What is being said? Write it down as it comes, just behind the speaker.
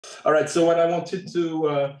All right, so what I wanted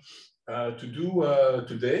to do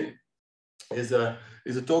today is to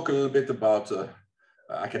talk a little bit about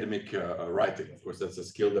academic writing. Of course, that's a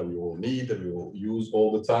skill that we all need and we will use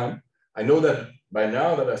all the time. I know that by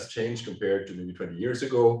now that has changed compared to maybe 20 years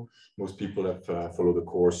ago. Most people have followed the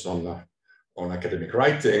course on academic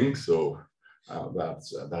writing, so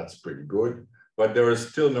that's pretty good. But there are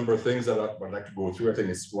still a number of things that I'd like to go through. I think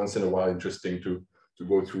it's once in a while interesting to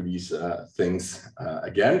go through these things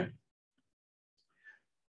again.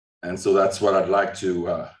 And so that's what I'd like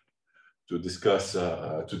to discuss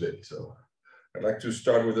today. So I'd like to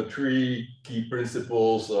start with the three key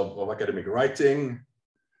principles of academic writing: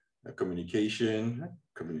 communication.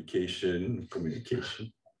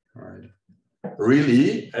 All right.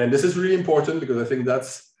 Really, and this is really important because I think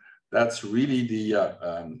that's really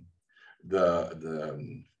the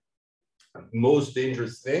most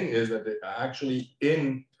dangerous thing, is that actually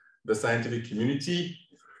in the scientific community,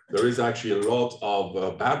 there is actually a lot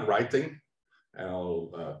of bad writing, and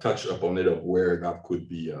I'll touch upon it of where that could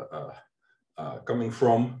be coming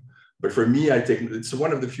from. But for me, it's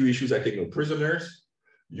one of the few issues I take no prisoners.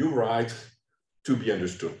 You write to be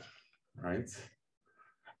understood, right?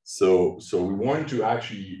 So we want to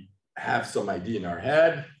actually have some idea in our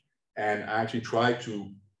head and actually try to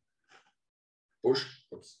push,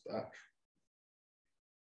 what's that?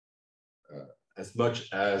 As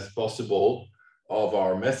much as possible of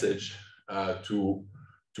our message to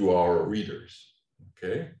our readers,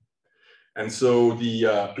 okay? And so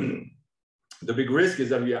the big risk is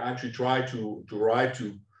that we actually try to write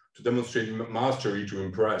to demonstrate mastery, to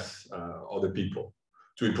impress other people,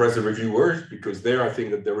 to impress the reviewers, because there I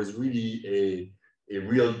think that there is really a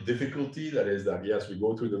real difficulty. That is that, yes, we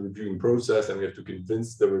go through the reviewing process and we have to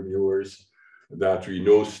convince the reviewers that we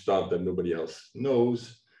know stuff that nobody else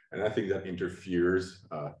knows. And I think that interferes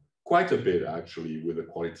quite a bit actually with the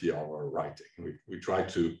quality of our writing. We try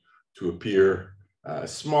to appear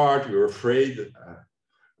smart. We're afraid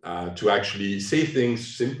to actually say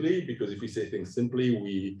things simply, because if we say things simply,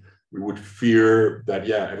 we would fear that,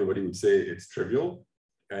 yeah, everybody would say it's trivial.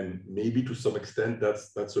 And maybe to some extent,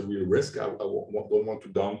 that's a real risk. I don't want to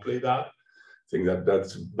downplay that. I think that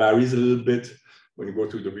varies a little bit. When you go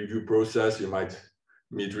through the review process, you might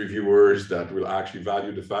meet reviewers that will actually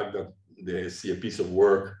value the fact that they see a piece of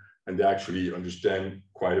work and they actually understand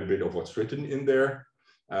quite a bit of what's written in there.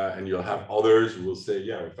 And you'll have others who will say,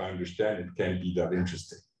 yeah, if I understand, it can't be that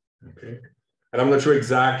interesting, okay? And I'm not sure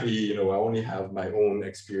exactly, I only have my own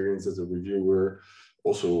experience as a reviewer,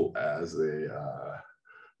 also as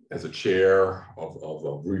a chair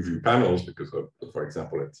of review panels, because for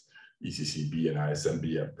example, at ECCB and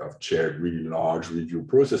ISMB, I've chaired really large review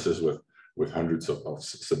processes with hundreds of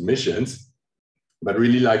submissions. But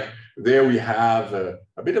really, like, there we have a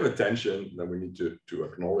bit of a tension that we need to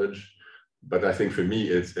acknowledge. But I think for me,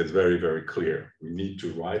 it's very, very clear. We need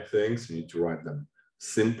to write things, we need to write them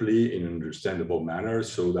simply in an understandable manner,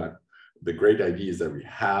 so that the great ideas that we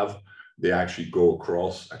have, they actually go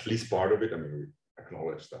across at least part of it. I mean, we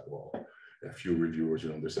acknowledge that, well, a few reviewers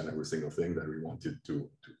will understand every single thing that we wanted to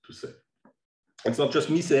say. It's not just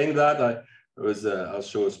me saying that. I'll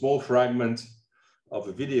show a small fragment of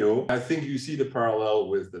a video. I think you see the parallel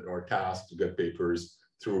with our task to get papers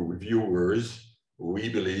through reviewers who we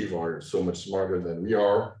believe are so much smarter than we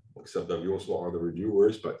are, except that we also are the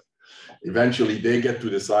reviewers, but eventually they get to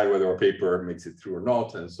decide whether our paper makes it through or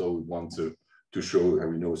not. And so we want to show that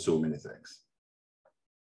we know so many things.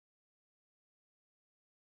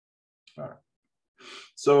 All right.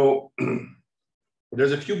 So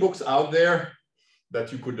there's a few books out there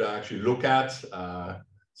that you could actually look at.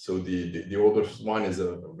 So the oldest one is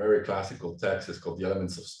a very classical text. It's called The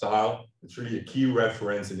Elements of Style. It's really a key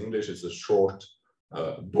reference in English. It's a short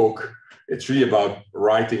book. It's really about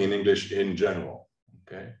writing in English in general,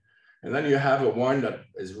 okay? And then you have one that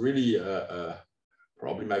is really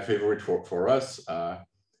probably my favorite for us.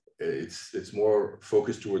 It's more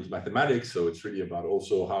focused towards mathematics, so it's really about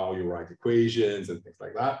also how you write equations and things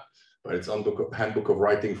like that. But it's Handbook of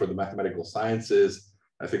Writing for the Mathematical Sciences.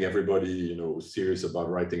 I think everybody, who's serious about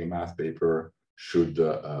writing a math paper should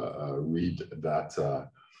read that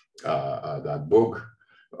book.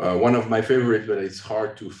 One of my favorites, but it's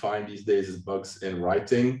hard to find these days, is Bugs in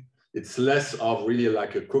Writing. It's less of really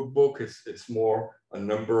like a cookbook. It's more a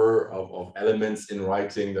number of elements in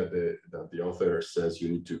writing that the author says you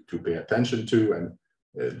need to pay attention to. And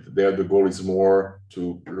there the goal is more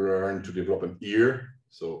to learn to develop an ear.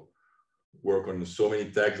 So work on so many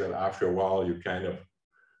texts that after a while you kind of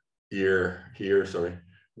hear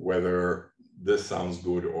whether this sounds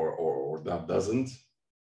good or that doesn't.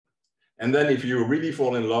 And then if you really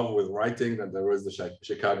fall in love with writing, then there is the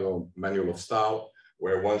Chicago Manual of Style,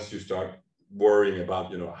 where once you start worrying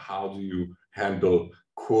about, how do you handle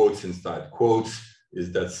quotes inside quotes?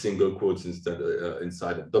 Is that single quotes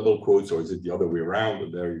inside of double quotes, or is it the other way around?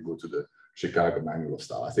 And there you go to the Chicago Manual of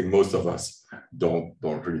Style. I think most of us don't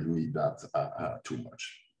really read that too much.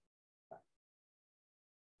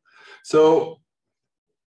 So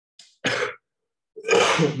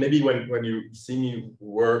maybe when you see me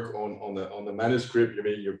work on the manuscript,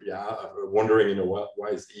 you'll be wondering, why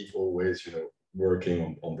is Yves always,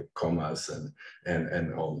 working on the commas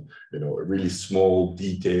and on, really small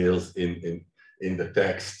details in the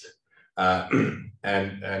text.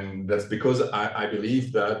 And that's because I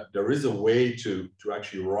believe that there is a way to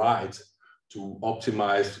actually write to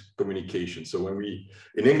optimize communication. So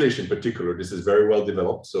in English in particular, this is very well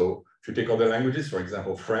developed. So if you take other languages, for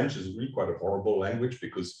example, French is really quite a horrible language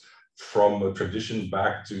because from a tradition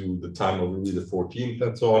back to the time of Louis XIV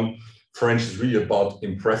and so on, French is really about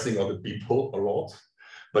impressing other people a lot.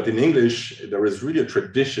 But in English, there is really a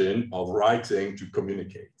tradition of writing to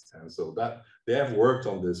communicate. And so that they have worked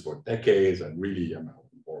on this for decades and really,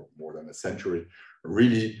 or more than a century,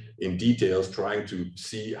 really in details, trying to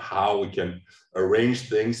see how we can arrange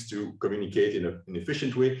things to communicate in an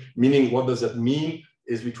efficient way. Meaning, what does that mean?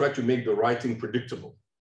 Is we try to make the writing predictable.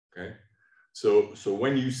 Okay, so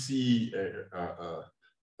when you see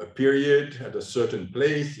a period at a certain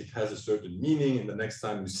place, it has a certain meaning, and the next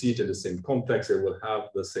time you see it in the same context, it will have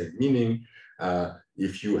the same meaning.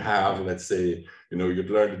 If you have, let's say, you'd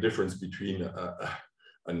learn the difference between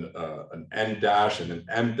an N dash and an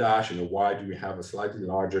M dash. Why do we have a slightly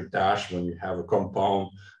larger dash when you have a compound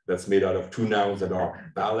that's made out of two nouns that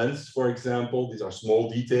are balanced, for example? These are small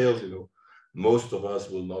details. Most of us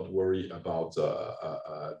will not worry about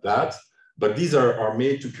that, but these are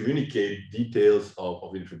made to communicate details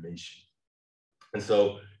of information. And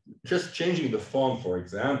so just changing the font, for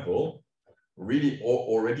example, really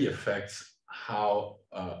already affects how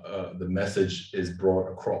the message is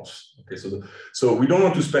brought across. Okay, so we don't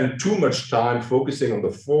want to spend too much time focusing on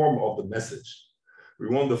the form of the message. We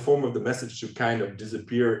want the form of the message to kind of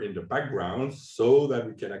disappear in the background so that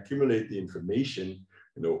we can accumulate the information,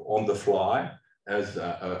 on the fly as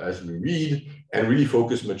we read, and really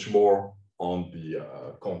focus much more on the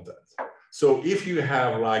content. So if you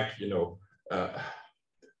have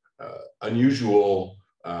unusual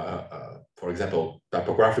for example,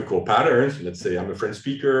 typographical patterns. Let's say I'm a French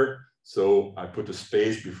speaker, so I put a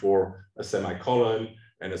space before a semicolon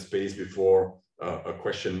and a space before a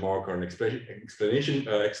question mark or an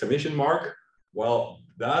exclamation mark. Well,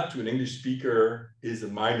 that to an English speaker is a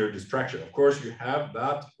minor distraction. Of course, you have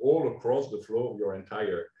that all across the flow of your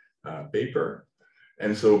entire paper.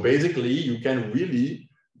 And so basically, you can really,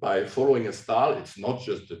 by following a style, it's not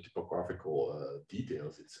just the typographical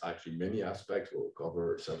details, it's actually many aspects. We'll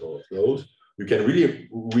cover several of those. You can really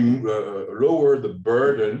lower the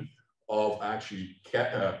burden of actually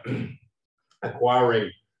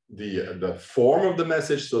acquiring the form of the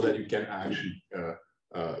message so that you can actually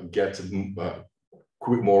get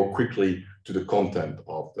more quickly to the content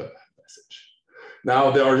of the message.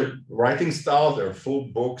 Now, there are writing styles, there are full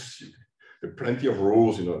books, there are plenty of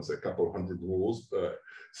rules, it's a couple hundred rules.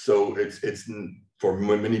 So it's for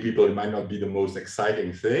many people, it might not be the most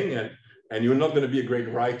exciting thing, and you're not going to be a great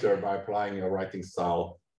writer by applying a writing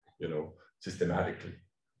style, systematically.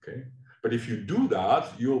 Okay, but if you do that,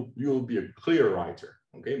 you'll be a clear writer.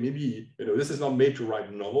 Okay, maybe this is not made to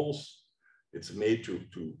write novels; it's made to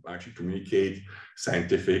actually communicate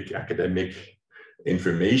scientific, academic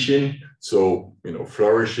information. So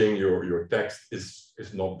flourishing your text is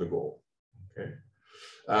not the goal. Okay.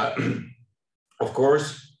 Of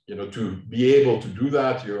course, to be able to do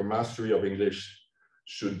that, your mastery of English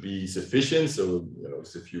should be sufficient. So,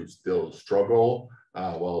 if you still struggle,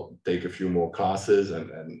 well, take a few more classes and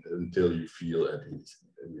until you feel at least,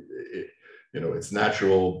 it's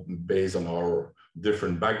natural based on our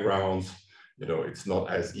different backgrounds. It's not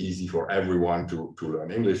as easy for everyone to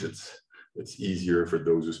learn English. It's easier for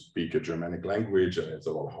those who speak a Germanic language, and it's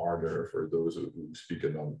a lot harder for those who speak a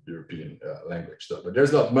non-European language. But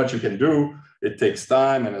there's not much you can do. It takes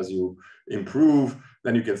time, and as you improve,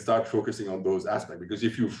 then you can start focusing on those aspects. Because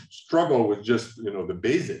if you struggle with just the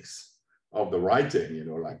basics of the writing,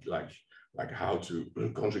 like how to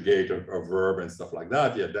conjugate a verb and stuff like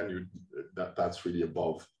that, yeah, then that's really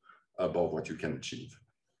above what you can achieve.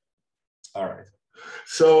 All right,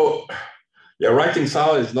 so. Yeah, writing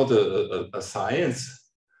style is not a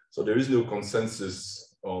science, so there is no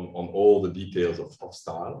consensus on all the details of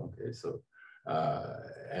style. Okay, so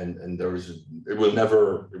and it will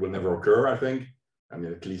never occur, I think. I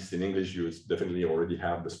mean, at least in English, you definitely already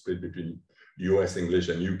have the split between US English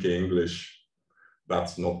and UK English.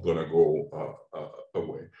 That's not gonna go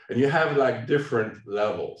away. And you have like different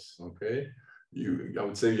levels, okay? I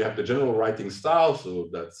would say you have the general writing style, so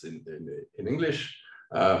that's in English,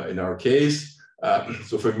 in our case.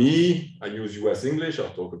 So for me, I use US English.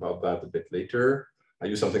 I'll talk about that a bit later. I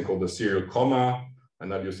use something called the serial comma,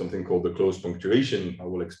 and I use something called the closed punctuation. I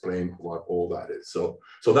will explain what all that is. So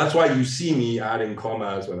that's why you see me adding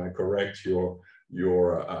commas when I correct your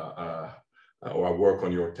or I work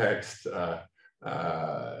on your text,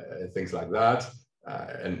 things like that.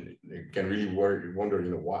 And you can really wonder,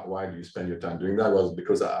 you know, why do you spend your time doing that? Well,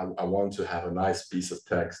 because I want to have a nice piece of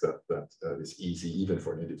text that is easy, even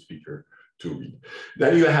for a native speaker to read.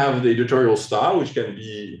 Then you have the editorial style, which can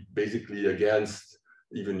be basically against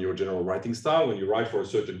even your general writing style. When you write for a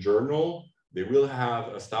certain journal, they will have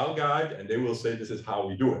a style guide and they will say, this is how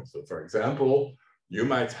we do it. So for example, you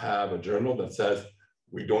might have a journal that says,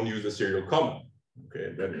 we don't use the serial comma.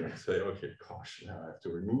 Okay, then you say, okay, gosh, now I have to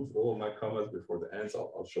remove all my commas before the ends.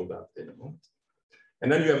 I'll show that in a moment.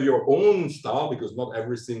 And then you have your own style, because not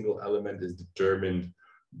every single element is determined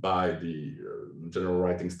by the general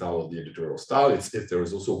writing style of the editorial style. It's if there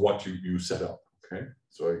is also what you set up, okay?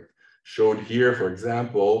 So I showed here, for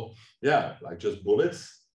example, yeah, like just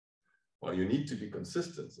bullets. Well, you need to be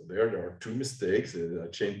consistent. So there are two mistakes. I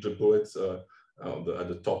changed the bullets at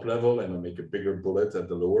the top level and I make a bigger bullet at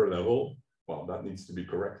the lower level. Well, that needs to be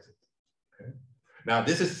corrected. Okay. Now,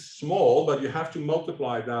 this is small, but you have to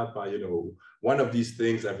multiply that by, you know, one of these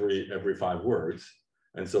things every 5 words.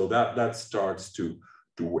 And so that starts to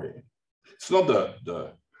weigh. It's not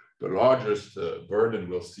the largest burden.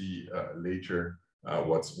 We'll see later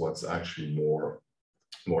what's actually more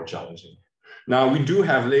challenging. Now, we do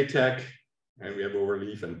have LaTeX and we have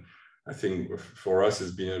Overleaf, and I think for us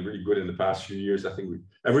it's been really good in the past few years. I think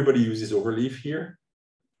everybody uses Overleaf here.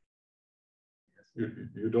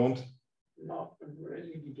 You don't? Not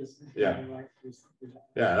really, because yeah,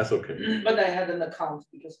 that's okay. But I had an account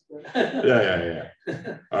because yeah.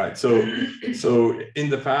 All right. So in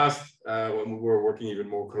the past, when we were working even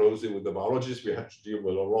more closely with the biologists, we had to deal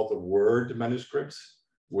with a lot of Word manuscripts,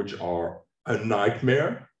 which are a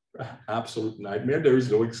nightmare, absolute nightmare. There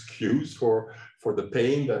is no excuse for the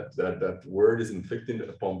pain that Word is inflicting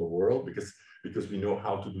upon the world, because we know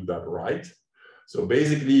how to do that right. So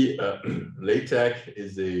basically, LaTeX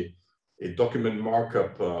is a document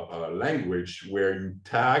markup language where you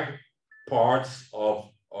tag parts of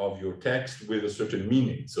your text with a certain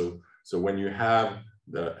meaning. So when you have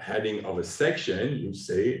the heading of a section, you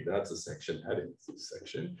say that's a section heading, it's a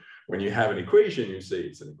section. When you have an equation, you say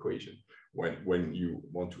it's an equation. When you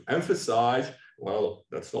want to emphasize, well,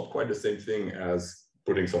 that's not quite the same thing as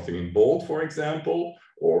putting something in bold, for example,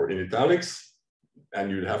 or in italics. And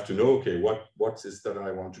you'd have to know, okay, what is that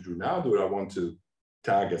I want to do now? Do I want to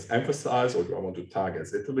tag as emphasize, or do I want to tag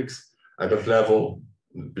as italics? At that level,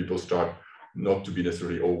 people start not to be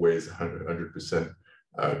necessarily always 100%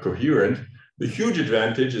 coherent. The huge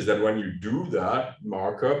advantage is that when you do that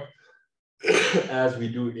markup, as we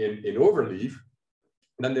do in Overleaf,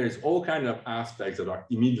 then there's all kinds of aspects that are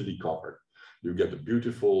immediately covered. You get the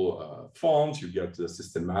beautiful fonts, you get the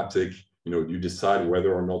systematic, you know, you decide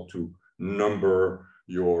whether or not to number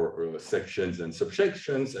your sections and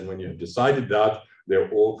subsections. And when you have decided that,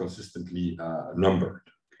 they're all consistently numbered,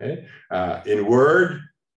 okay? In Word,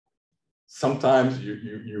 sometimes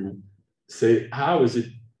you say, how is it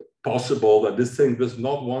possible that this thing does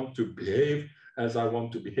not want to behave as I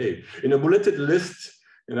want to behave? In a bulleted list,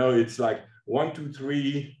 you know, it's like 1, 2,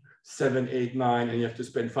 3, 7, 8, 9, and you have to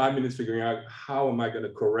spend 5 minutes figuring out how am I going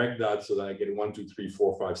to correct that so that I get 1, 2, 3,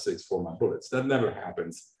 4, 5, 6 for my bullets. That never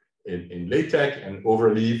happens in LaTeX, and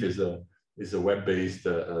Overleaf is a web-based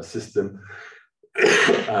system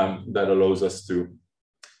that allows us to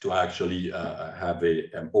actually have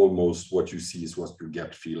almost what you see is what you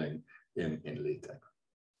get feeling in LaTeX.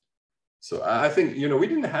 So I think, you know, we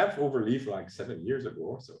didn't have Overleaf like 7 years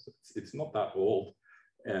ago, so it's not that old.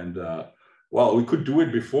 And well, we could do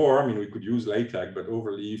it before. I mean, we could use LaTeX, but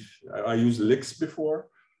Overleaf, I used Lix before,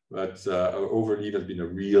 but Overleaf has been a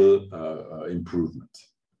real improvement.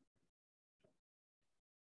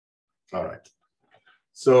 All right.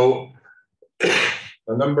 So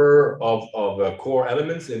a number of core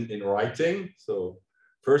elements in writing. So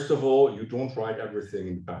first of all, you don't write everything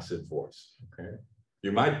in passive voice, okay?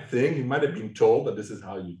 You might think, you might have been told that this is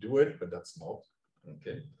how you do it, but that's not,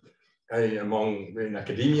 okay? In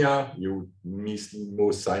academia,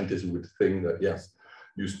 most scientists would think that, yes,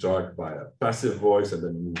 you start by a passive voice and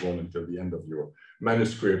then you move on until the end of your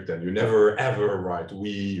manuscript, and you never ever write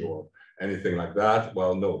we or anything like that,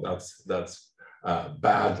 well, no, that's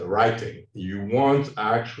bad writing. You want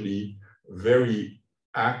actually very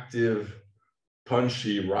active,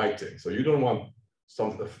 punchy writing. So you don't want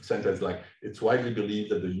some sentence like, it's widely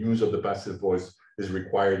believed that the use of the passive voice is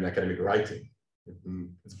required in academic writing.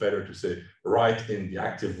 It's better to say, write in the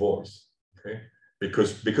active voice, okay?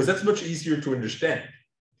 Because that's much easier to understand,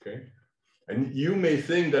 okay? And you may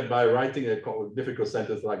think that by writing a difficult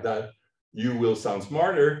sentence like that, you will sound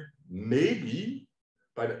smarter, maybe,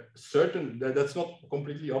 but that's not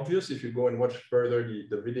completely obvious. If you go and watch further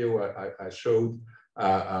the video I showed,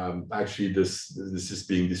 actually this is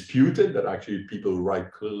being disputed, that actually people who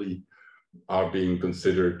write clearly are being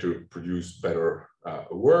considered to produce better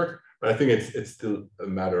work. But I think it's still a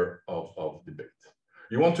matter of debate.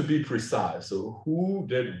 You want to be precise. So who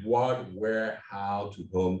did what, where, how, to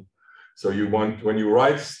whom. So you want, when you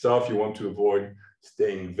write stuff, you want to avoid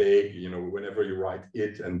staying vague. You know, whenever you write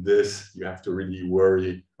it and this, you have to really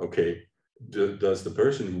worry, okay, does the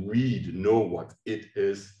person read know what it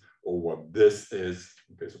is or what this is?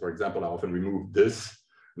 Okay, so for example, I often remove this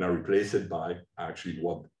and I replace it by actually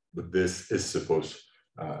what this is supposed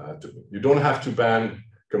to be. You don't have to ban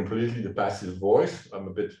completely the passive voice. I'm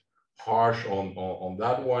a bit harsh on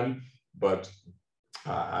that one, but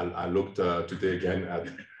I looked today again at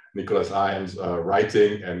Nicholas Iam's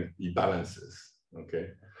writing, and he balances, okay?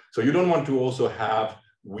 So you don't want to also have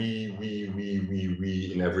we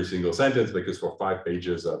in every single sentence, because for 5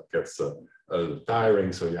 pages that gets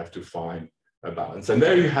tiring, so you have to find a balance. And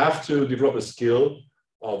there you have to develop a skill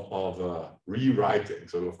of rewriting.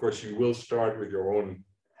 So of course you will start with your own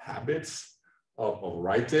habits of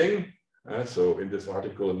writing. So in this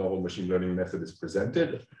article, a novel machine learning method is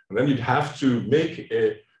presented. And then you'd have to make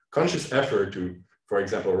a conscious effort to, for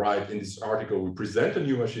example, write in this article, we present a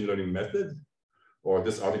new machine learning method, or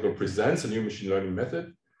this article presents a new machine learning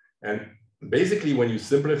method. And basically when you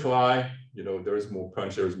simplify, you know, there is more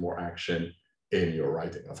punch, there is more action in your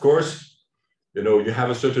writing. Of course, you know, you have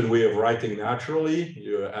a certain way of writing naturally,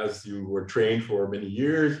 as you were trained for many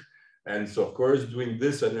years. And so of course, doing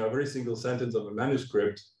this in every single sentence of a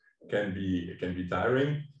manuscript can be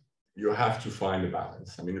tiring. You have to find a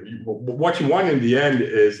balance. I mean, what you want in the end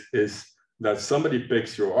is that somebody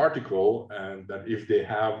picks your article, and that if they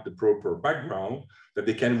have the proper background, that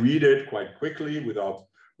they can read it quite quickly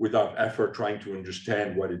without effort trying to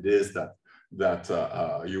understand what it is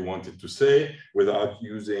that you wanted to say, without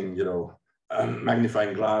using, you know,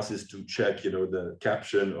 magnifying glasses to check, you know, the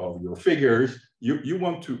caption of your figures. You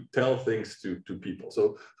want to tell things to people.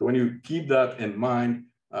 So when you keep that in mind,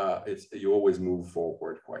 you always move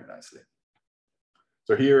forward quite nicely.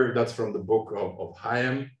 So here, that's from the book of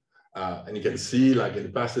Hayem. And you can see, like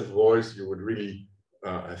in passive voice, you would really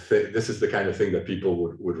think this is the kind of thing that people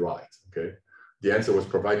would write, okay? The answer was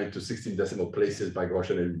provided to 16 decimal places by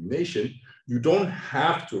Gaussian elimination. You don't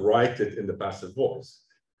have to write it in the passive voice.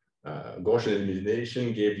 Gaussian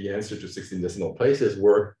elimination gave the answer to 16 decimal places,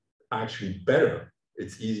 were actually better.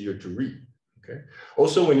 It's easier to read, okay?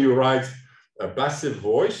 Also, when you write a passive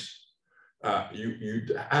voice, you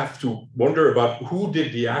have to wonder about who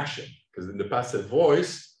did the action, because in the passive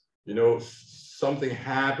voice, you know, something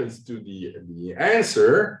happens to the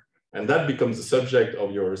answer, and that becomes the subject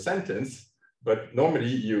of your sentence. But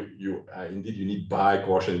normally, indeed you need by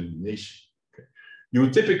Gaussian elimination. Okay?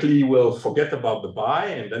 You typically will forget about the by,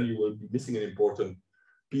 and then you will be missing an important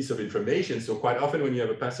piece of information. So quite often, when you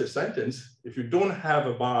have a passive sentence, if you don't have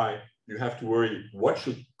a by, you have to worry what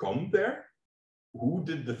should come there, who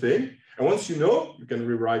did the thing, and once you know, you can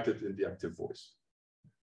rewrite it in the active voice.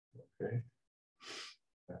 Okay.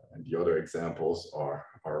 And the other examples are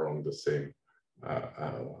on the same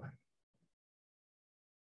line.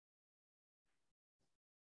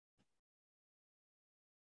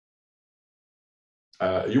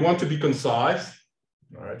 You want to be concise,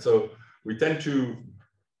 all right? So we tend to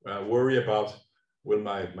worry about, well,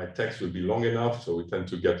 my text will be long enough, so we tend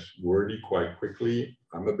to get wordy quite quickly.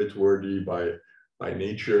 I'm a bit wordy by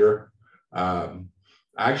nature.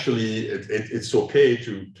 Actually, it's okay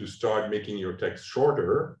to start making your text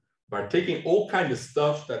shorter by taking all kinds of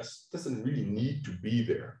stuff that doesn't really need to be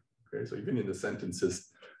there. Okay, so even in the sentences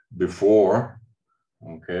before,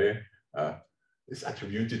 okay, it's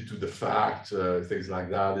attributed to the fact, things like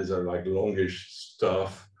that. These are like longish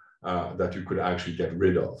stuff that you could actually get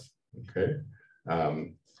rid of. Okay,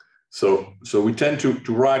 so we tend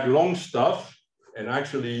to write long stuff, and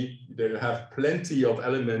actually they have plenty of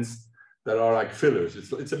elements that are like fillers.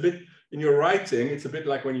 It's a bit, in your writing, it's a bit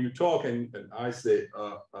like when you talk and I say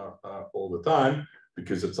all the time,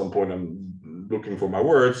 because at some point I'm looking for my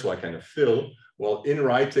words, so I kind of fill. Well, in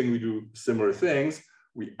writing, we do similar things,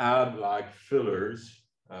 we add like fillers.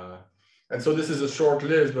 And so this is a short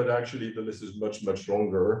list, but actually the list is much, much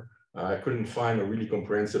longer. I couldn't find a really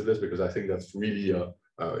comprehensive list because I think that's really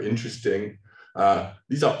interesting.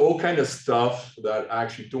 These are all kind of stuff that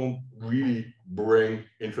actually don't really bring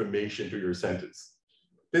information to your sentence.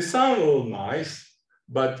 They sound a little nice,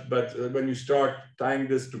 but when you start tying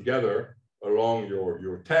this together along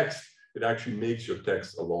your text, it actually makes your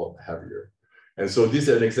text a lot heavier. And so this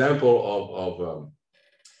is an example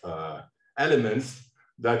of elements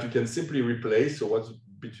that you can simply replace. So what's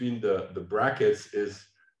between the brackets is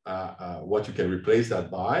what you can replace that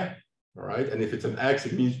by, all right? And if it's an X,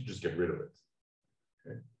 it means you just get rid of it.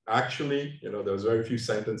 Okay? Actually, there's very few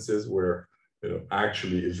sentences where,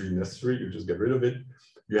 actually is really necessary, you just get rid of it.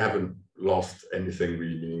 You haven't lost anything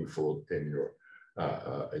really meaningful in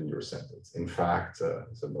your sentence. In fact,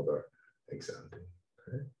 it's another example.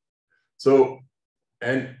 Okay? So,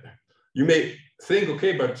 and you may think,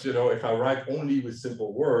 okay, but if I write only with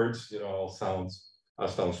simple Words, I'll sound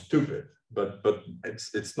stupid. But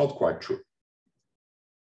it's not quite true.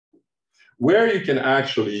 Where you can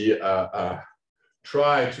actually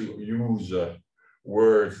try to use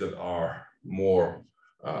words that are more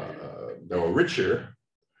that are richer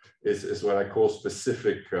is what I call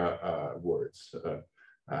specific words.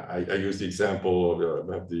 I use the example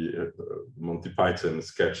of the Monty Python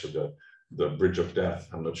sketch of the Bridge of Death.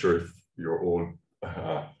 I'm not sure if you're all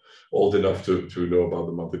old enough to know about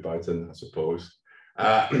the Monty Python, I suppose.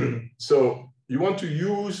 So you want to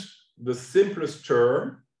use the simplest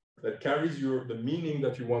term that carries the meaning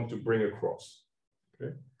that you want to bring across.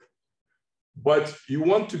 Okay? But you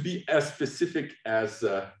want to be as specific as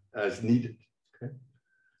needed. Okay?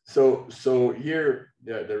 So here,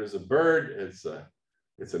 yeah, there is a bird.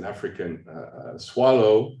 It's an African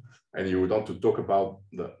swallow, and you want to talk about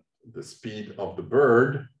the speed of the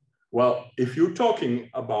bird. Well, if you're talking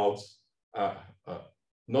about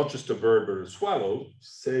not just a bird, but a swallow,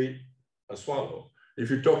 say a swallow. If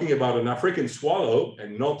you're talking about an African swallow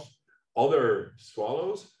and not other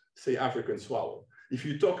swallows, say African swallow. If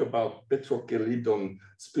you talk about Petrochelidon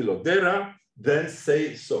spilodera, then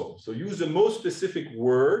say so. So use the most specific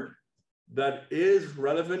word that is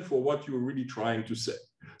relevant for what you're really trying to say.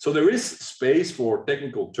 So there is space for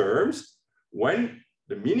technical terms when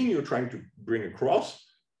the meaning you're trying to bring across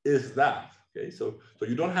is that. Okay, so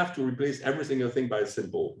you don't have to replace every single thing by a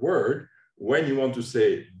simple word. When you want to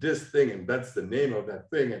say this thing and that's the name of that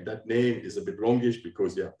thing, and that name is a bit longish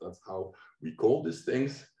because, yeah, that's how we call these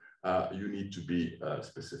things, you need to be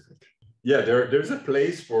specific. Yeah, there's a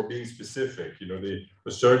place for being specific.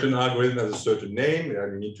 A certain algorithm has a certain name,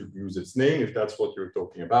 and you need to use its name if that's what you're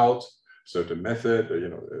talking about. Certain method,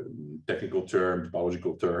 technical terms,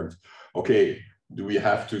 biological terms. Okay, do we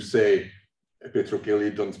have to say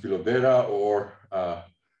Petrochelidon spilodera or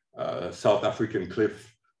South African cliff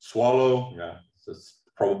swallow? Yeah,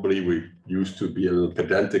 probably we used to be a little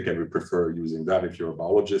pedantic and we prefer using that if you're a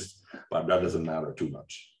biologist, but that doesn't matter too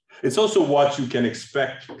much. It's also what you can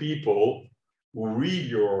expect people who read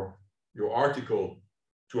your article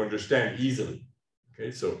to understand easily.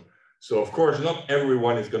 Okay, so of course, not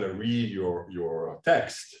everyone is going to read your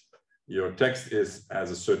text. Your text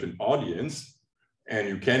has a certain audience, and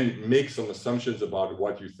you can make some assumptions about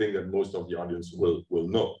what you think that most of the audience will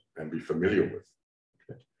know and be familiar with.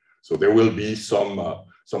 Okay. So there will be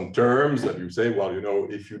some terms that you say, well,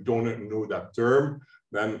 if you don't know that term,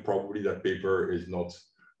 then probably that paper is not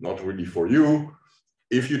really for you.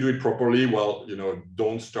 If you do it properly, well,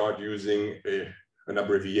 don't start using an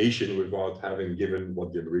abbreviation without having given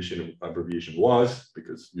what the abbreviation was,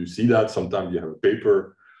 because you see that sometimes you have a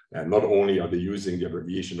paper and not only are they using the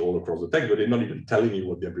abbreviation all across the text, but they're not even telling you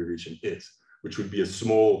what the abbreviation is, which would be a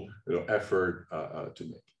small effort to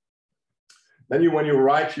make. Then when you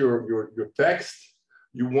write your text,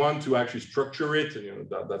 you want to actually structure it, and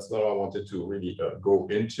that's not what I wanted to really go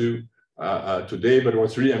into today. But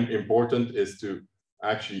what's really important is to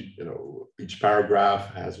actually, each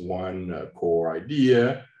paragraph has one core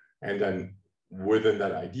idea, and then within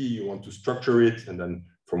that idea, you want to structure it, and then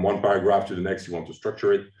from one paragraph to the next, you want to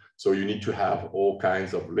structure it. So you need to have all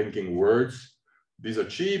kinds of linking words. These are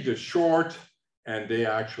cheap, they're short, and they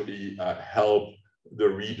actually help the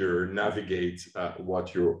reader navigate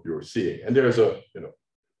what you're seeing. And there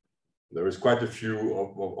is quite a few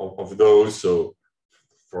of those. So,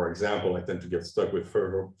 for example, I tend to get stuck with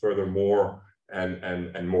furthermore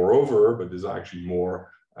and moreover, but there's actually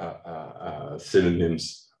more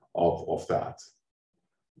synonyms of that.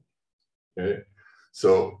 Okay,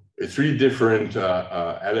 so it's really different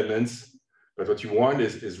elements, but what you want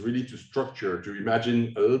is really to structure, to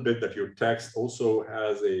imagine a little bit that your text also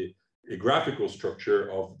has a graphical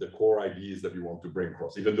structure of the core ideas that you want to bring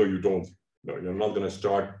across, even though you're not going to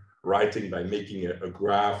start writing by making a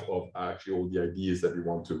graph of actually all the ideas that you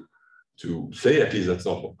want to say. At least that's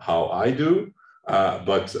not how I do,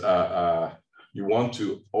 but you want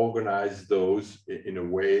to organize those in a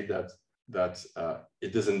way that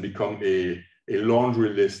it doesn't become a laundry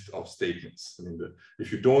list of statements. I mean,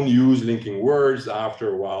 if you don't use linking words,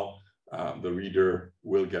 after a while, the reader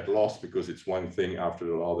will get lost because it's one thing after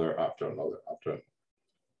another, after another, after another.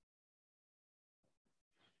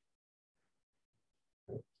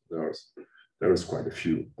 There's quite a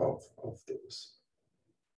few of those.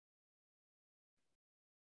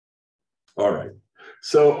 All right.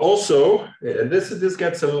 So also, and this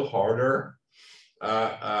gets a little harder.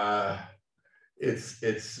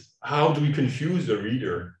 It's how do we confuse the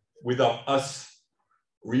reader without us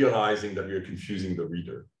realizing that we are confusing the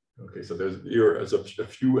reader? Okay, so there's a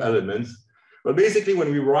few elements. But basically,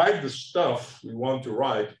 when we write the stuff we want to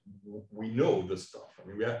write, we know the stuff. I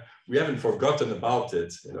mean, we haven't forgotten about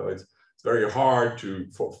it. You know, it's very hard to,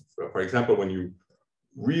 for example, when you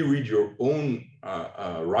reread your own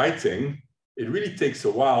writing, it really takes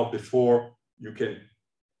a while before you can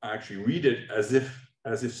actually read it as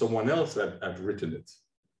if someone else had written it.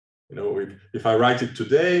 You know, if I write it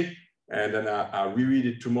today and then I reread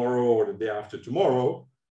it tomorrow or the day after tomorrow,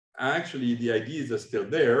 actually the ideas are still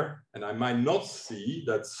there, and I might not see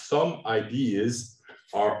that some ideas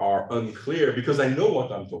are unclear because I know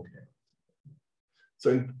what I'm talking about.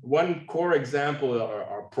 So one core example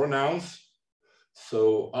are pronouns.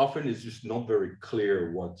 So often it's just not very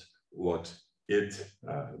clear what it,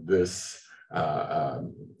 this,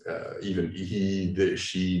 even he, the,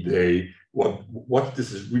 she, they, what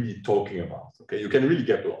this is really talking about. Okay, you can really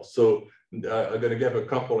get lost. So I'm going to give a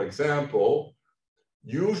couple examples.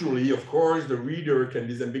 Usually, of course, the reader can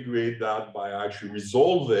disambiguate that by actually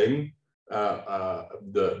resolving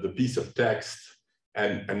the piece of text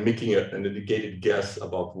and making an educated guess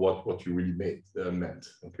about what you really meant.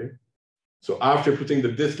 Okay, so after putting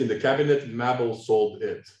the disk in the cabinet, Mabel sold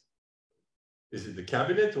it. Is it the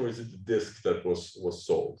cabinet or is it the disk that was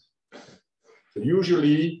sold? So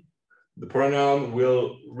usually, the pronoun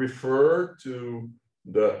will refer to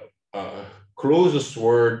the closest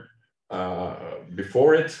word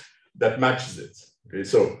before it that matches it. Okay,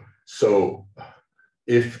 so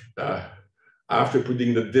if after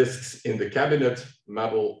putting the discs in the cabinet,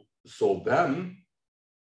 Mabel sold them,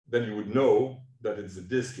 then you would know that it's a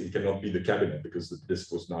disc. It cannot be the cabinet because the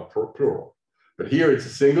disc was now plural. But here it's a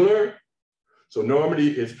singular. So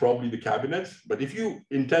normally it's probably the cabinet. But if you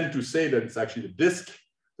intend to say that it's actually the disc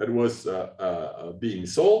that was being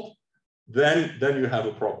sold, then you have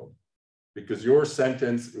a problem, because your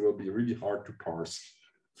sentence will be really hard to parse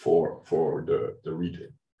for the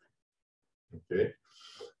reader. Okay.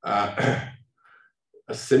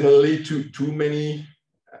 Similarly, too many,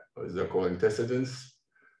 what is that called, antecedents.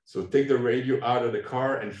 So take the radio out of the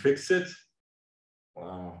car and fix it.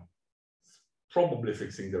 Wow, probably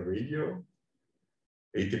fixing the radio.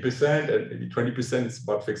 80% and maybe 20% is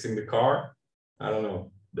about fixing the car. I don't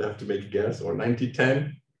know, they have to make a guess, or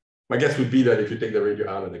 90-10. My guess would be that if you take the radio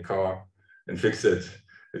out of the car and fix it,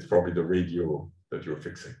 it's probably the radio that you're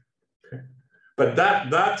fixing. Okay? But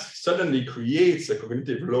that suddenly creates a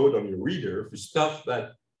cognitive load on your reader for stuff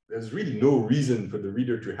that there's really no reason for the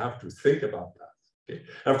reader to have to think about that. Okay?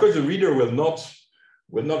 And of course, the reader will not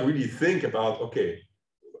really think about, okay,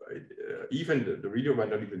 even the reader might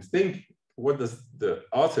not even think, what does the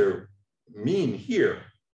author mean here?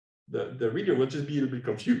 The reader will just be a little bit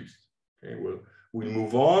confused. Okay? We'll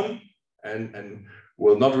move on and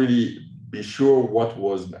will not really be sure what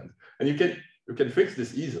was meant. And you can fix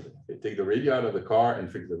this easily. Okay? Take the radio out of the car and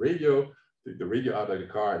fix the radio. Take the radio out of the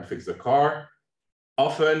car and fix the car.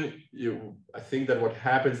 Often, I think that what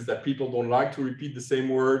happens is that people don't like to repeat the same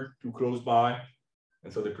word too close by,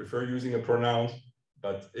 and so they prefer using a pronoun.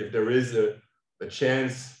 But if there is a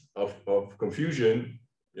chance of confusion,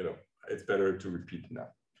 it's better to repeat now.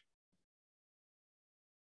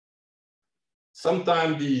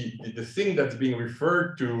 Sometimes the thing that's being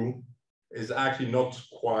referred to is actually not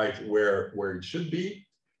quite where it should be.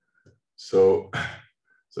 So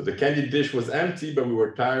the candy dish was empty, but we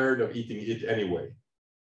were tired of eating it anyway.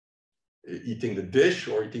 Eating the dish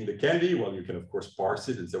or eating the candy, well, you can of course parse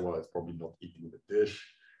it and say, well, it's probably not eating the dish,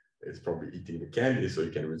 it's probably eating the candy, so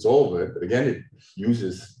you can resolve it. But again, it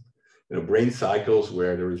uses brain cycles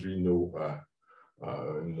where there is really no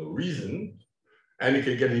reason. And it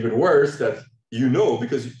can get even worse that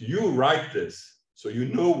because you write this, so you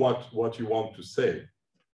know what you want to say.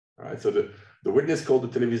 All right, so the witness called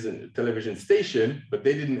the television station, but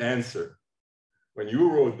they didn't answer. when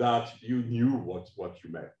you wrote that, you knew what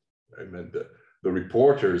you meant. I meant the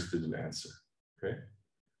reporters didn't answer, okay?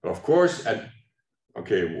 But of course,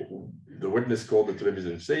 okay, the witness called the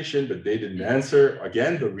television station, but they didn't answer.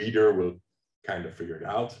 Again, the reader will kind of figure it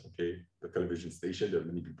out, okay? The television station, there are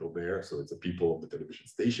many people there, so it's the people of the television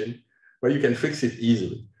station, but you can fix it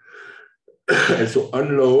easily. And so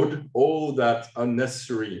unload all that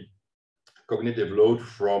unnecessary cognitive load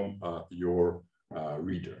from your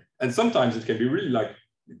reader. And sometimes it can be really like,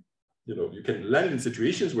 you know, you can land in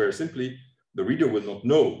situations where simply the reader will not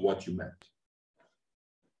know what you meant.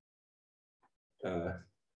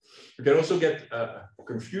 You can also get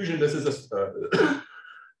confusion. This is a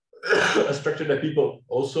structure that people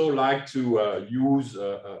also like to use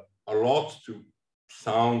a lot to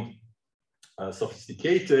sound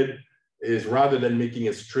sophisticated, is rather than making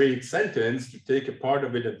a straight sentence, to take a part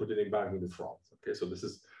of it and put it back in the front. Okay, so this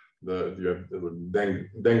is you have the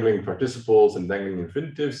dangling participles and dangling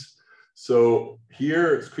infinitives. So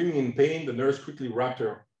here, screaming in pain, the nurse quickly wrapped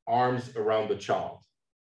her arms around the child.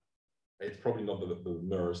 It's probably not the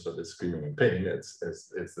nurse that is screaming in pain, it's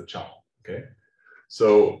the child, okay?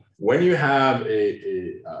 So when you have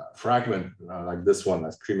a fragment like this one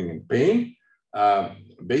that's screaming in pain,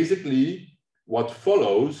 basically what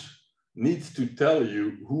follows needs to tell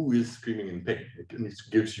you who is screaming in pain. It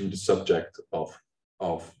gives you the subject of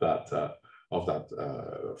that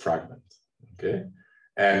fragment, okay?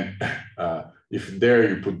 And if there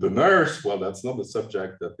you put the nurse, well, that's not the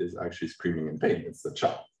subject that is actually screaming in pain, it's the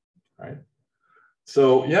child, right?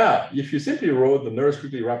 So yeah, if you simply wrote the nurse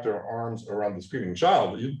quickly wrapped her arms around the screaming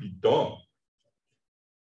child, you'd be done.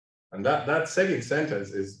 And that second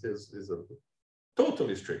sentence is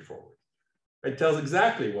totally straightforward. It tells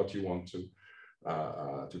exactly what you want to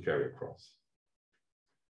carry across.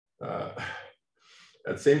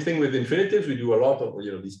 And same thing with infinitives. We do a lot of,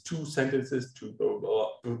 you know, these two sentences,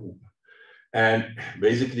 and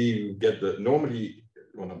basically you get the normally,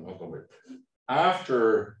 well, not normally,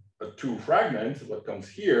 after a two fragment, what comes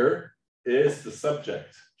here is the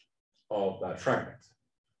subject of that fragment.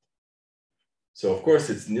 So of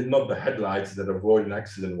course, it's not the headlights that avoid an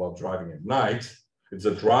accident while driving at night. It's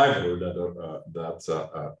a driver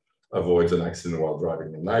that avoids an accident while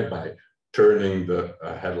driving at night by turning the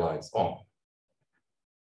headlights on.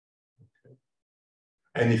 Okay.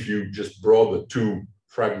 And if you just brought the two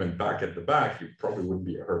fragment back at the back, you probably wouldn't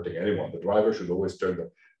be hurting anyone. The driver should always turn the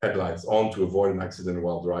headlights on to avoid an accident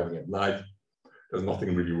while driving at night. There's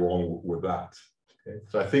nothing really wrong with that. Okay?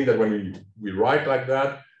 So I think that when we write like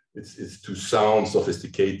that, it's to sound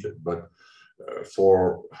sophisticated, but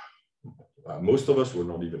for most of us, we're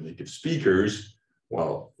not even native speakers.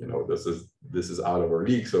 Well, you know, this is out of our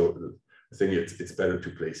league, so I think it's better to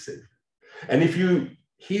play safe. And if you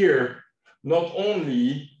here not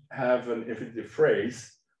only have an infinitive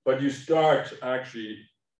phrase, but you start actually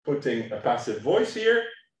putting a passive voice here,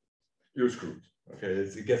 you're screwed. Okay,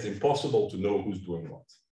 it gets impossible to know who's doing what.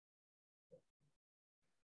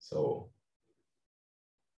 So.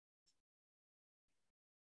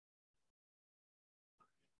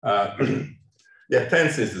 Yeah,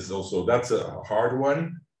 tenses is also, that's a hard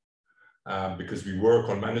one because we work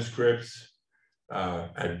on manuscripts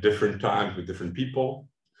at different times with different people.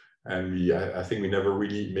 And I think we never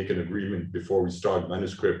really make an agreement before we start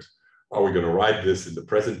manuscript. Are we going to write this in the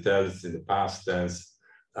present tense, in the past tense,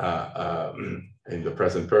 in the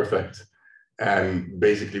present perfect? And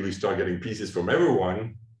basically we start getting pieces from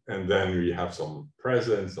everyone. And then we have some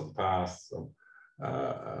present, some past, some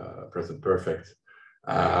present perfect.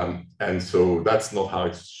 And so that's not how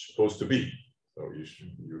it's supposed to be. So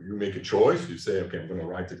you make a choice. You say, okay, I'm going to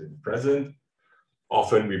write it in the present.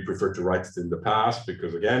 Often we prefer to write it in the past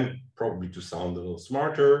because, again, probably to sound a little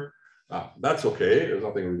smarter. That's okay. There's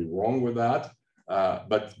nothing really wrong with that.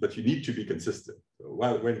 But you need to be consistent. So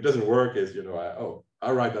when it doesn't work, is, you know,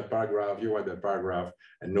 I write that paragraph, you write that paragraph,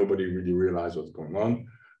 and nobody really realizes what's going on.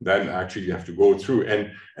 Then actually you have to go through,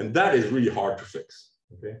 and that is really hard to fix.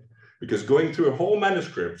 Okay. Because going through a whole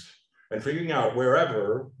manuscript and figuring out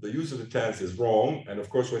wherever the use of the tense is wrong, and of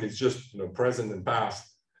course, when it's just, you know, present and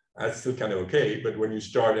past, that's still kind of okay. But when you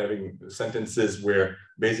start having sentences where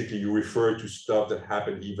basically you refer to stuff that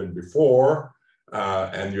happened even before,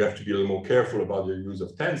 and you have to be a little more careful about your use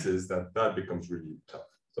of tenses, that becomes really tough.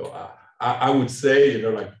 So I would say, you know,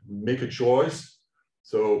 like, make a choice.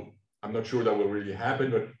 So I'm not sure that will really happen,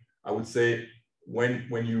 but I would say when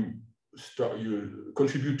you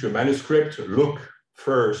contribute to a manuscript, look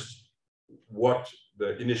first what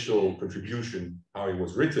the initial contribution, how it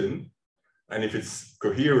was written, and if it's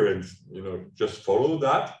coherent, you know, just follow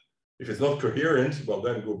that. If it's not coherent, well,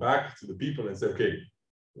 then go back to the people and say, okay,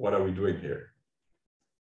 what are we doing here?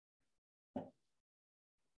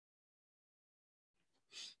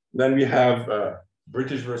 Then we have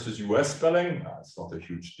British versus US spelling. It's not a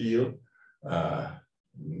huge deal.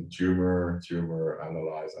 Tumor,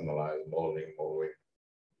 analyze, modeling.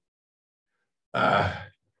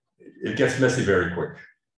 It gets messy very quick.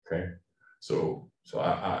 Okay, so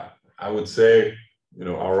I would say, you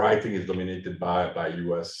know, our writing is dominated by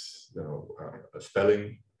US, you know,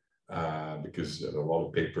 spelling, because, you know, a lot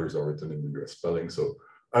of papers are written in the US spelling. So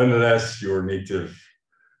unless you're native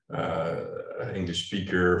English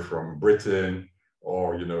speaker from Britain,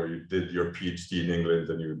 or, you know, you did your PhD in England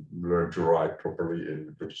and you learned to write properly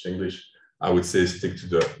in British English, I would say stick to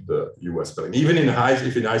the US spelling. Even in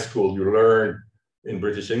if in high school you learn in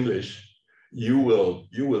British English, you will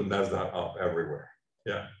mess that up everywhere.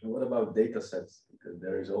 Yeah. And what about data sets? Because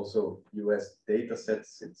there is also US data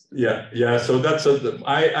sets. Yeah. So that's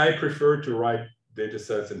I prefer to write data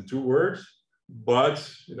sets in 2 words, but,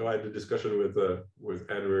 you know, I had a discussion with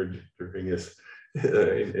Edward during his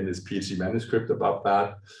in his PhD manuscript about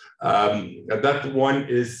that. That one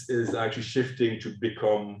is actually shifting to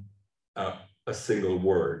become a single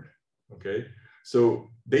word. Okay, so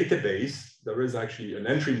database, there is actually an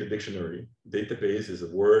entry in the dictionary. Database is a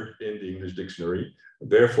word in the English dictionary.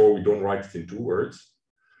 Therefore, we don't write it in 2 words.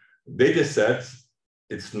 Data set,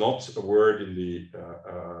 it's not a word in the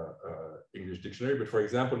English dictionary, but for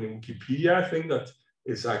example, in Wikipedia, I think that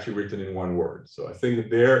it's actually written in 1 word. So I think that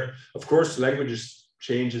there, of course, languages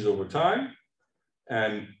changes over time,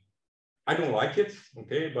 and I don't like it,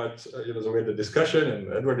 okay, but you know, so we had a discussion,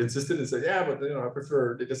 and Edward insisted and said, yeah, but, you know, I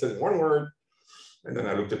prefer data set in 1 word. And then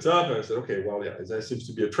I looked it up and I said, okay, well, yeah, there seems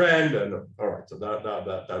to be a trend, and all right, so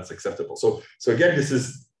that's acceptable. So again, this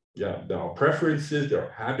is, yeah, there are preferences, there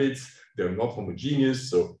are habits, they're not homogeneous.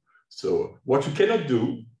 So what you cannot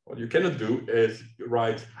do is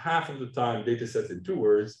write half of the time data sets in 2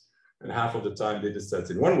 words and half of the time data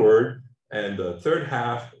sets in 1 word, and the third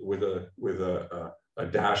half with a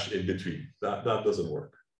dash in between. That doesn't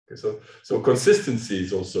work. Okay, so consistency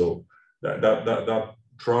is also that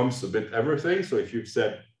trumps a bit everything. So if you've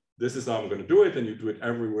said, this is how I'm going to do it, and you do it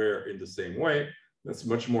everywhere in the same way, that's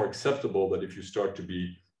much more acceptable than if you start to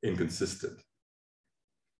be inconsistent.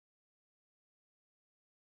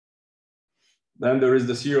 Then there is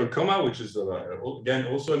the serial comma, which is again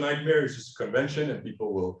also a nightmare. It's just a convention, and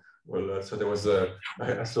people will so there was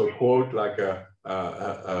I saw a quote like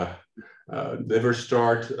never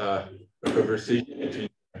start a conversation between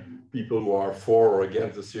people who are for or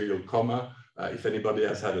against the serial comma if anybody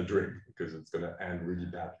has had a drink, because it's going to end really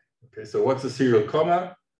bad. Okay, so what's a serial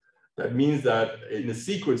comma? That means that in a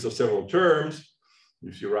sequence of several terms,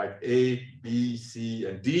 if you write A, B, C,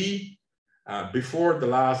 and D, before the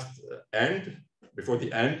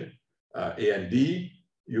end, A and D,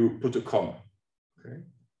 you put a comma. Okay.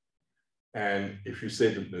 And if you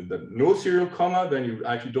say that no serial comma, then you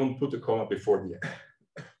actually don't put a comma before the end.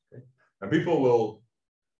 Okay. And people will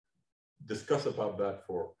discuss about that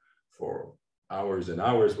for hours and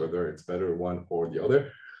hours, whether it's better one or the other.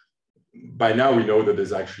 By now, we know that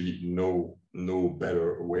there's actually no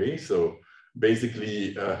better way. So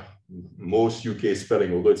basically, most UK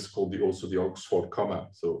spelling, although it's called also the Oxford comma.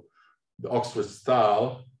 So the Oxford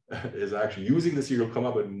style is actually using the serial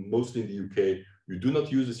comma, but mostly in the UK, you do not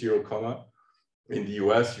use the serial comma. In the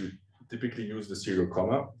US, you typically use the serial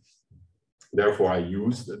comma. Therefore, I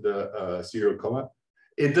use the serial comma.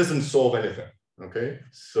 It doesn't solve anything, okay?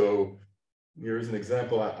 So here's an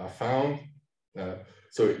example I found.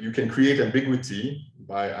 So you can create ambiguity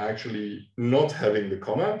by actually not having the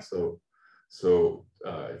comma. So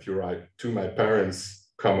if you write to my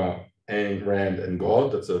parents, comma, Ayn Rand and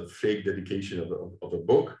God, that's a fake dedication of a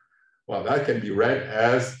book. Well, that can be read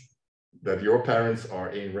as that your parents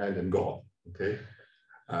are Ayn Rand and God, okay?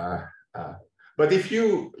 But if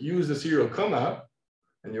you use the serial comma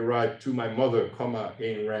and you write to my mother, comma,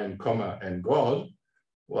 Ayn Rand, comma, and God,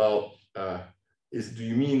 well, do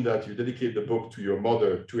you mean that you dedicate the book to your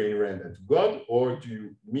mother, to Ayn Rand, and to God, or do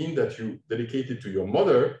you mean that you dedicate it to your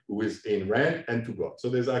mother, who is Ayn Rand, and to God? So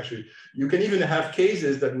there's actually, you can even have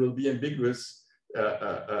cases that will be ambiguous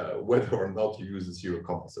whether or not you use the serial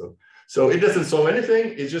comma. So it doesn't solve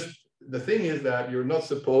anything. It's just, the thing is that you're not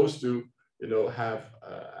supposed to, you know, have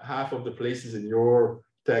half of the places in your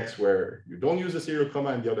text where you don't use the serial comma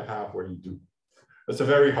and the other half where you do. That's a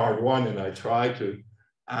very hard one, and I try to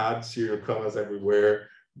add serial commas everywhere,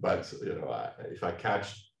 but you know, if I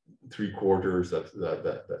catch 3/4,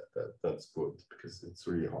 that's good, because it's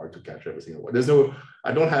really hard to catch every single one. There's no,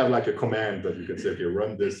 I don't have like a command that you can say, okay,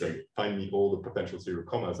 run this and find me all the potential serial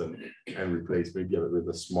commas and replace. Maybe with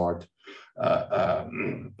a smart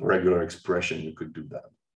regular expression, you could do that.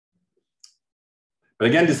 But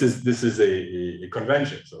again, this is a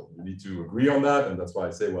convention, so we need to agree on that, and that's why I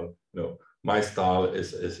say, well, no, my style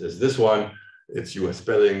is this one. Its US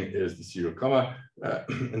spelling is the serial comma,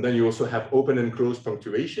 and then you also have open and closed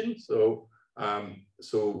punctuation. So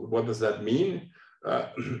so what does that mean?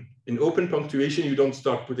 In open punctuation, you don't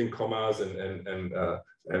start putting commas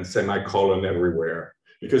and semicolon everywhere,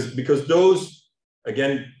 because those,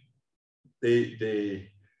 again,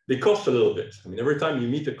 they cost a little bit. I mean, every time you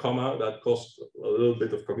meet a comma, that costs a little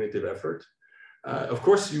bit of cognitive effort. Of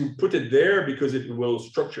course, you put it there because it will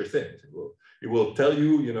structure things. It will tell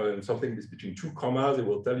you, you know, in something is between two commas, it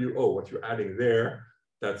will tell you, oh, what you're adding there,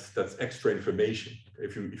 that's extra information.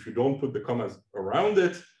 If you don't put the commas around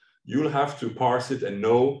it, you'll have to parse it and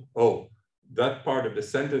know, oh, that part of the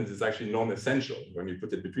sentence is actually non-essential. When you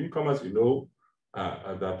put it between commas, you know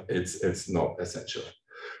that it's not essential.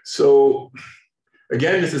 So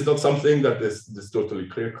again, this is not something that is totally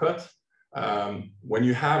clear-cut. When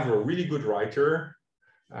you have a really good writer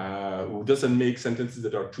who doesn't make sentences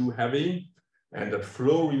that are too heavy and that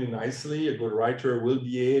flow really nicely, a good writer will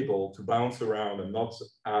be able to bounce around and not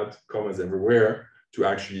add commas everywhere to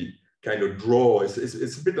actually kind of draw.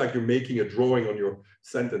 It's a bit like you're making a drawing on your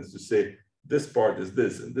sentence to say, this part is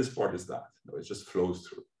this and this part is that. No, it just flows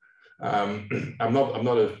through. I'm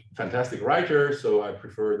not a fantastic writer, so I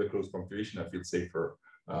prefer the closed punctuation. I feel safer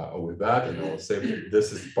with that, and I'll say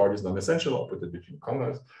this part is non-essential. I'll put it between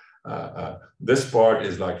commas. This part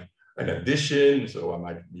is like an addition, so I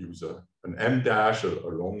might use an M dash, a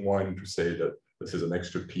long one, to say that this is an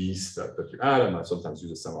extra piece that you add. I might sometimes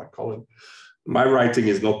use a semicolon. My writing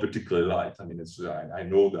is not particularly light. I mean, I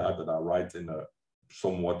know that I write in a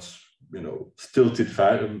somewhat, you know, stilted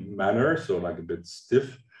manner, so like a bit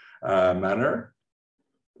stiff manner,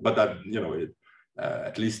 but that, you know,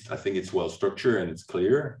 at least I think it's well structured and it's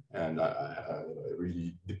clear, and it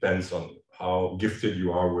really depends on how gifted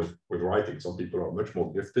you are with writing. Some people are much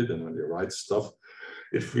more gifted, and when they write stuff,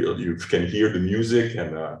 you can hear the music,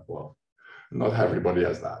 and well, not everybody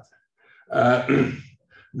has that.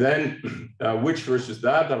 Then which versus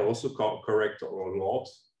that are also correct a lot.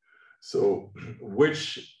 So which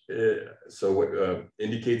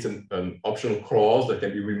indicates an optional clause that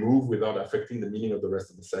can be removed without affecting the meaning of the rest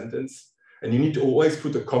of the sentence. And you need to always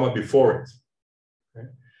put a comma before it. Okay?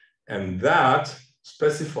 And that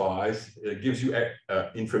specifies, it gives you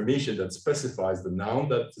information that specifies the noun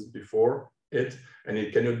that is before it, and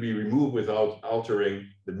it cannot be removed without altering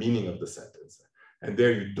the meaning of the sentence. And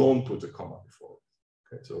there you don't put a comma before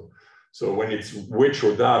it. Okay? So when it's which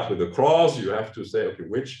or that with a clause, you have to say, okay,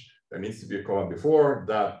 which, there needs to be a comma before,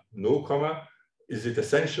 that, no comma. Is it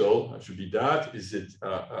essential? It should be that. Is it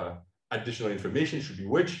additional information? It should be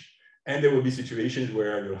which. And there will be situations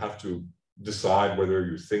where you'll have to decide whether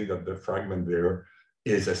you think that the fragment there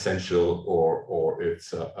is essential or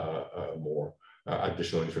it's more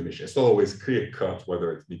additional information. It's not always clear cut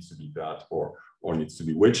whether it needs to be that or needs to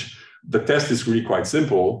be which. The test is really quite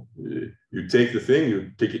simple. You take the thing,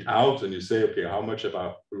 you take it out, and you say, okay, how much have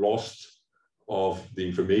I lost of the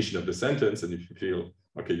information of the sentence? And if you feel,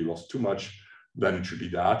 okay, you lost too much, then it should be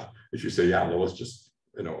that. If you say, yeah, that was just,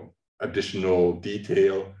 you know, additional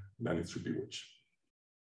detail, then it should be which.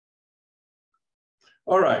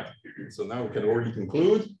 All right, so now we can already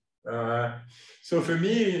conclude. So for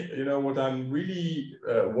me, you know, what I'm really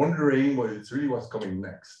wondering, it's really what's coming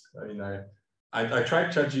next. I mean, I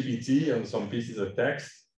tried ChatGPT on some pieces of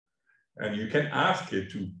text, and you can ask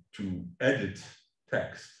it to edit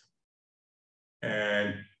text,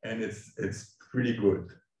 and it's pretty good.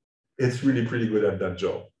 It's really pretty good at that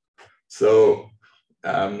job. So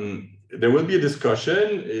there will be a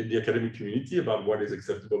discussion in the academic community about what is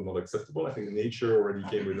acceptable and not acceptable. I think Nature already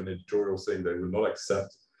came with an editorial saying that it will not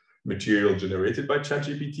accept material generated by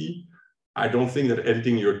ChatGPT. I don't think that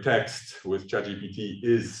editing your text with ChatGPT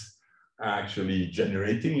is actually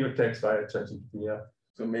generating your text via ChatGPT. Yeah.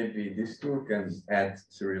 So maybe this tool can add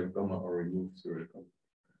serial comma or remove serial comma.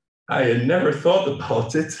 I had never thought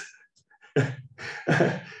about it.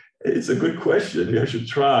 It's a good question. I should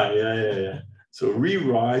try. Yeah. So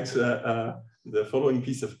rewrite the following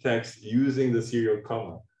piece of text using the serial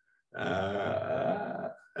comma.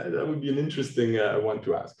 That would be an interesting one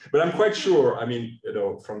to ask. But I'm quite sure, I mean, you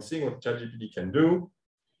know, from seeing what ChatGPT can do,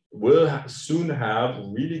 we'll soon have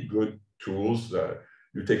really good tools.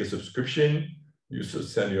 You take a subscription, you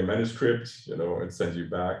send your manuscript, you know, it sends you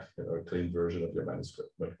back, you know, a clean version of your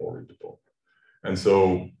manuscript, much more readable. And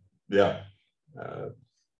so, yeah.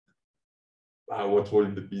 What will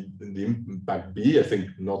the impact be? I think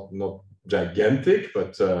not gigantic,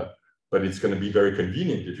 but it's going to be very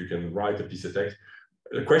convenient if you can write a piece of text.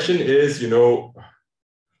 The question is, you know,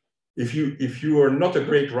 if you are not a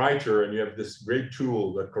great writer and you have this great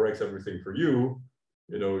tool that corrects everything for you,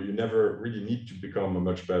 you never really need to become a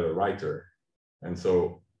much better writer. And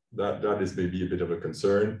so that is maybe a bit of a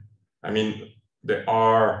concern. I mean, there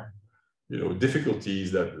are,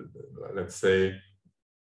 difficulties that, let's say,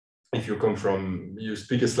 if you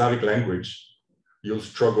speak a Slavic language, you'll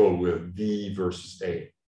struggle with the versus a,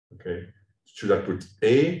 okay? Should I put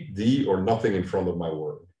a, the, or nothing in front of my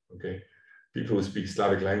word, okay? People who speak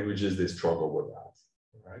Slavic languages, they struggle with that,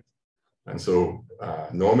 right? And so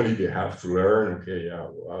normally they have to learn, okay, yeah,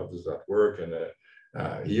 well, how does that work? And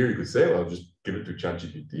here you could say, well, just give it to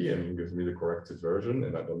ChatGPT and it gives me the corrected version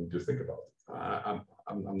and I don't need to think about it.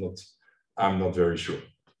 I'm not very sure.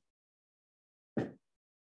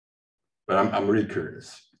 But I'm really curious.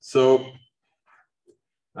 So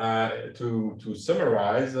to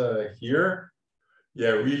summarize here,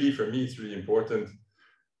 yeah, really for me, it's really important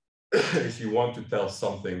if you want to tell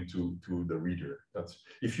something to the reader. That's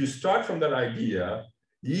if you start from that idea,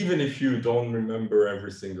 even if you don't remember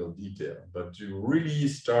every single detail, but you really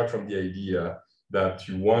start from the idea that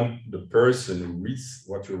you want the person who reads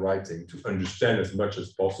what you're writing to understand as much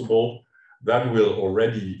as possible, that will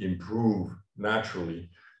already improve naturally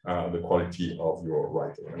the quality of your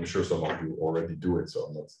writing. I'm sure some of you already do it, so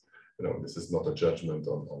I'm not, this is not a judgment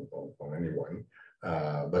on anyone.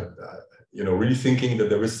 But really thinking that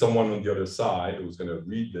there is someone on the other side who's going to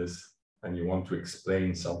read this and you want to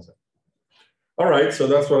explain something. All right, so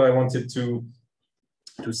that's what I wanted to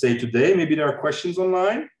say today. Maybe there are questions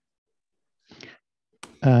online.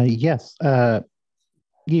 Yes.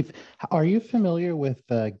 Yves, are you familiar with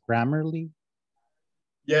Grammarly?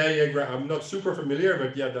 Yeah, I'm not super familiar,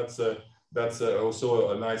 but yeah, that's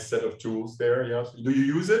also a nice set of tools there. Yes. Do you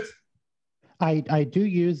use it? I do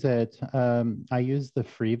use it. I use the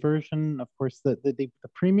free version. Of course, the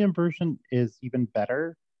premium version is even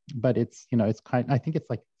better, but it's, it's I think it's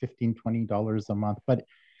like $15, $20 a month, but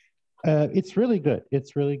it's really good.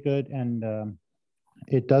 It's really good. And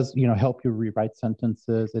it does, help you rewrite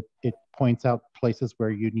sentences. It points out places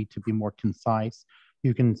where you need to be more concise.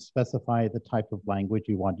 You can specify the type of language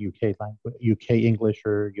you want, UK English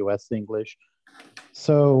or US English.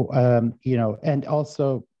 So, and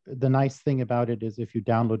also the nice thing about it is if you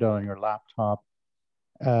download it on your laptop,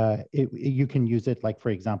 you can use it, like, for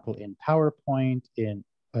example, in PowerPoint, in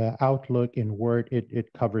Outlook, in Word,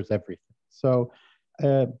 it covers everything. So,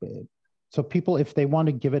 so people, if they want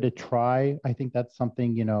to give it a try, I think that's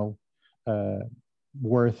something,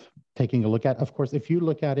 worth taking a look at. Of course, if you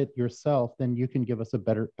look at it yourself, then you can give us a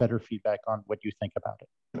better feedback on what you think about it.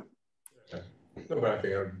 Okay. No, but I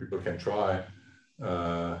think people can try.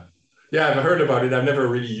 Yeah, I've heard about it. I've never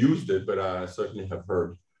really used it, but I certainly have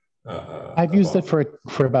heard. I've used it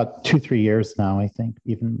for about 2-3 years now, I think,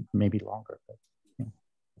 even maybe longer. But, yeah.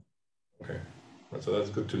 Okay, so that's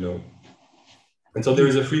good to know. And so there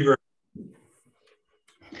is a free version.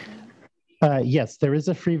 Yes, there is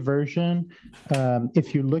a free version.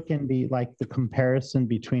 If you look in the comparison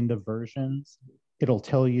between the versions, it'll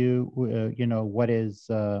tell you,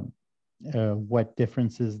 what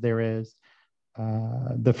differences there is.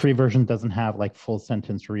 The free version doesn't have like full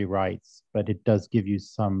sentence rewrites, but it does give you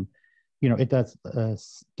some, it does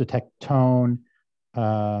detect tone.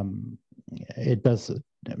 It does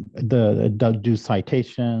do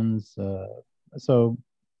citations. So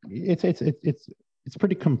it's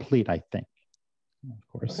pretty complete, I think. Of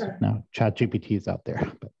course, okay. Now ChatGPT is out there.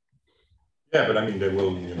 But. Yeah, but I mean, they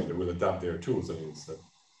will adapt their tools. I mean, so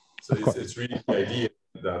it's really the idea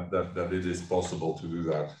that it is possible to do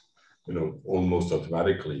that, almost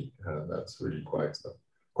automatically. That's really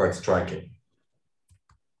quite striking.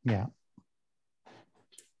 Yeah.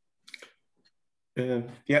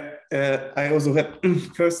 I also have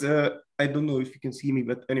first. I don't know if you can see me,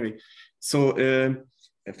 but anyway. So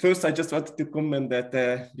first, I just wanted to comment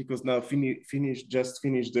that because now just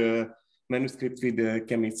finished the manuscript with the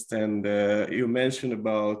chemist, and you mentioned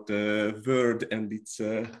about Word and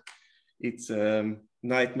its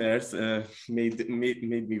nightmares made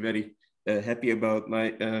me very happy about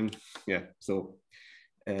my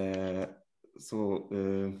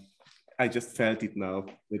I just felt it now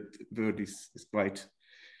that Word is quite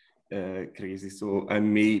crazy. So I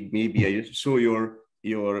maybe I show your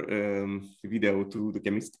video to the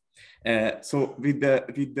chemist. So with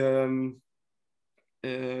the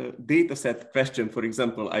data set question, for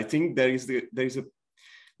example, I think there's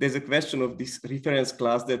a question of this reference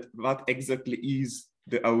class, that what exactly is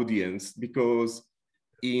the audience, because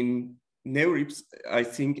in NeoRIPS, I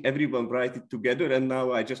think everyone write it together, and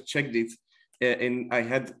now I just checked it, and I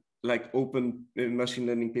had like open machine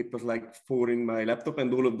learning papers like 4 in my laptop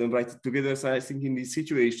and all of them write it together. So I think in this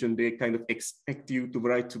situation, they kind of expect you to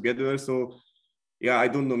write together. So yeah, I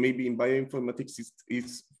don't know, maybe in bioinformatics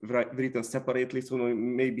it's written separately. So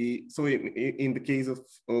maybe, so in the case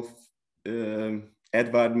of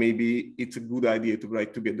Edward, maybe it's a good idea to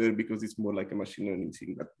write together because it's more like a machine learning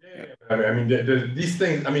thing. But, yeah. I mean, these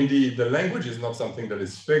things, I mean, the language is not something that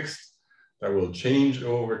is fixed, that will change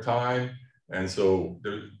over time. And so,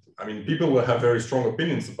 I mean, people will have very strong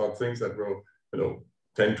opinions about things that will,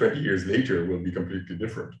 10, 20 years later will be completely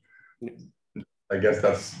different. Yeah. I guess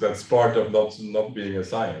that's part of not being a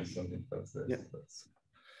science. I mean,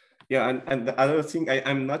 and the other thing,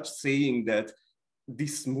 I'm not saying that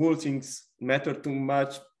these small things matter too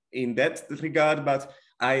much in that regard, but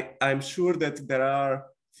I'm sure that there are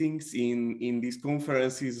things in these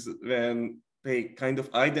conferences when they kind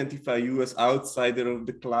of identify you as outsider of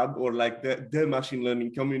the club or like the machine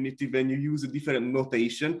learning community when you use a different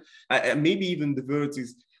notation, maybe even the words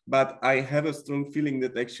is, but I have a strong feeling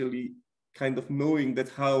that actually kind of knowing that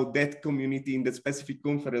how that community in that specific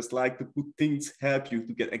conference like to put things help you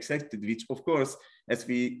to get accepted, which of course, as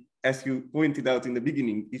you pointed out in the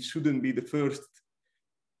beginning, it shouldn't be the first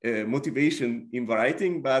motivation in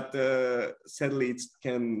writing, but sadly it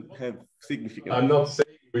can have significant. I'm not saying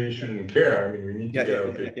we shouldn't care. I mean, we need to get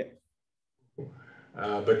okay.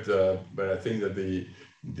 But I think that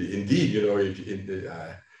indeed,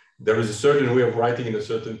 there is a certain way of writing in a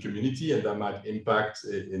certain community, and that might impact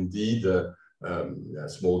indeed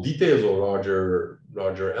small details or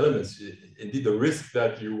larger elements. Indeed, the risk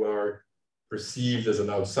that you are perceived as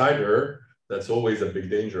an outsider, that's always a big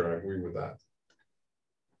danger. I agree with that.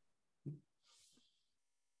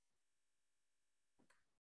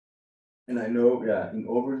 And I know, in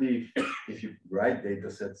Overleaf, if you write data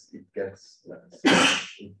sets, it gets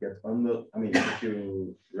under. I mean, if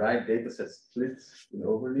you write data sets split in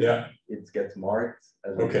Overleaf, it gets marked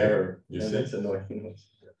as an error, and that's annoying.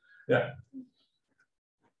 Yeah.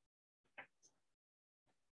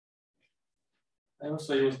 I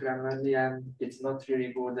also use Grammarly, and it's not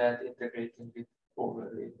really good at integrating with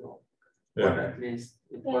Overleaf, though. Or at least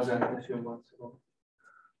it wasn't a few months ago.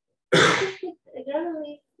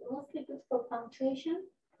 Grammarly mostly good for punctuation,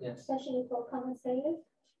 especially for common serif.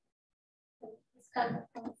 It's kind of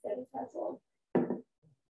common serif as well,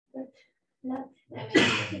 but not. I mean,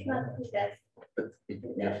 it's not good as. But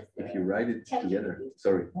if you write it together,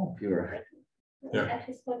 sorry, if you write.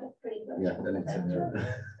 Actually, sort of pretty good. Yeah, then it's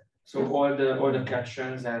So all the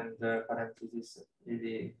captions and the parentheses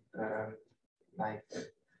really like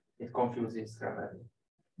it confuses Grammarly.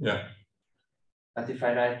 Yeah. But if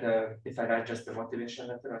I write just a motivation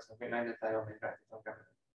letter or something like that, I always write it on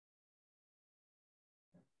Grammarly.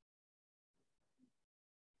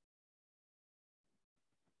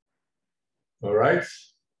 All right.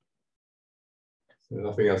 So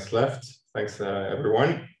nothing else left. Thanks,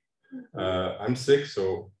 everyone. I'm sick,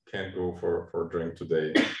 so can't go for a drink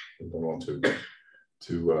today. I don't want to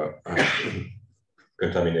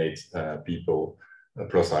contaminate people.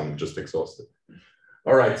 Plus, I'm just exhausted.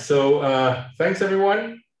 All right. So thanks,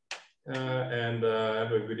 everyone, and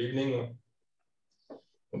have a good evening.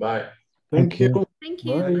 Bye. Thank you. Thank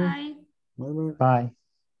you. Bye. Bye. Bye. Bye.